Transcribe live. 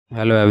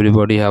Hello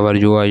everybody, how are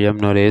you? I am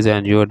Naresh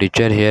and your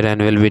teacher here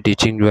and will be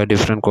teaching you a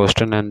different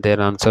question and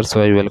their answers.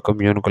 So I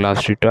welcome you on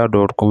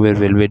classtheta.com where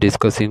we'll be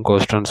discussing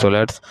questions. So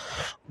let's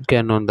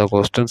get on the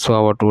question. So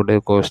our today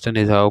question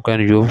is how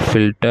can you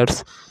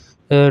filters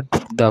uh,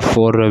 the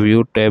for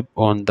review tab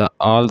on the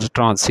all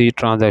see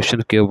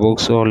transaction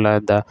QuickBooks or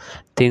like the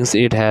things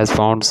it has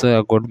found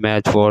a good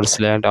match for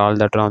select all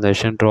the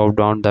transaction drop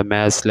down the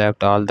match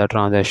select all the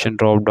transaction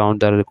drop down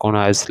the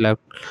recognize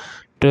select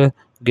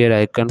get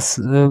icons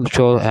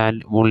show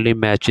and only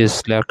matches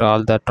select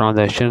all the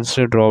transactions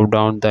drop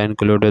down the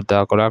included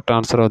the correct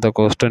answer of the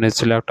question is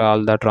select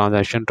all the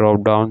transaction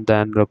drop down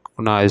then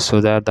recognize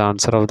so that the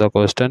answer of the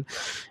question.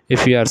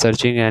 If you are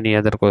searching any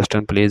other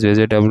question, please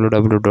visit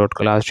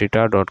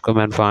www.classtheta.com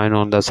and find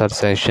on the search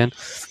section.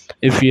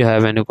 If you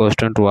have any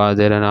question to ask,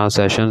 there are now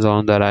sessions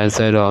on the right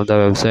side of the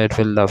website.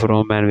 Fill the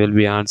form and will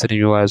be answering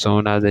you as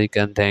soon as I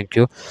can. Thank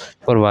you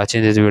for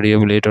watching this video.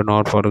 Please do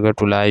not forget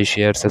to like,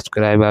 share,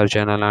 subscribe our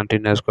channel. Until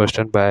next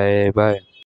question. Bye bye.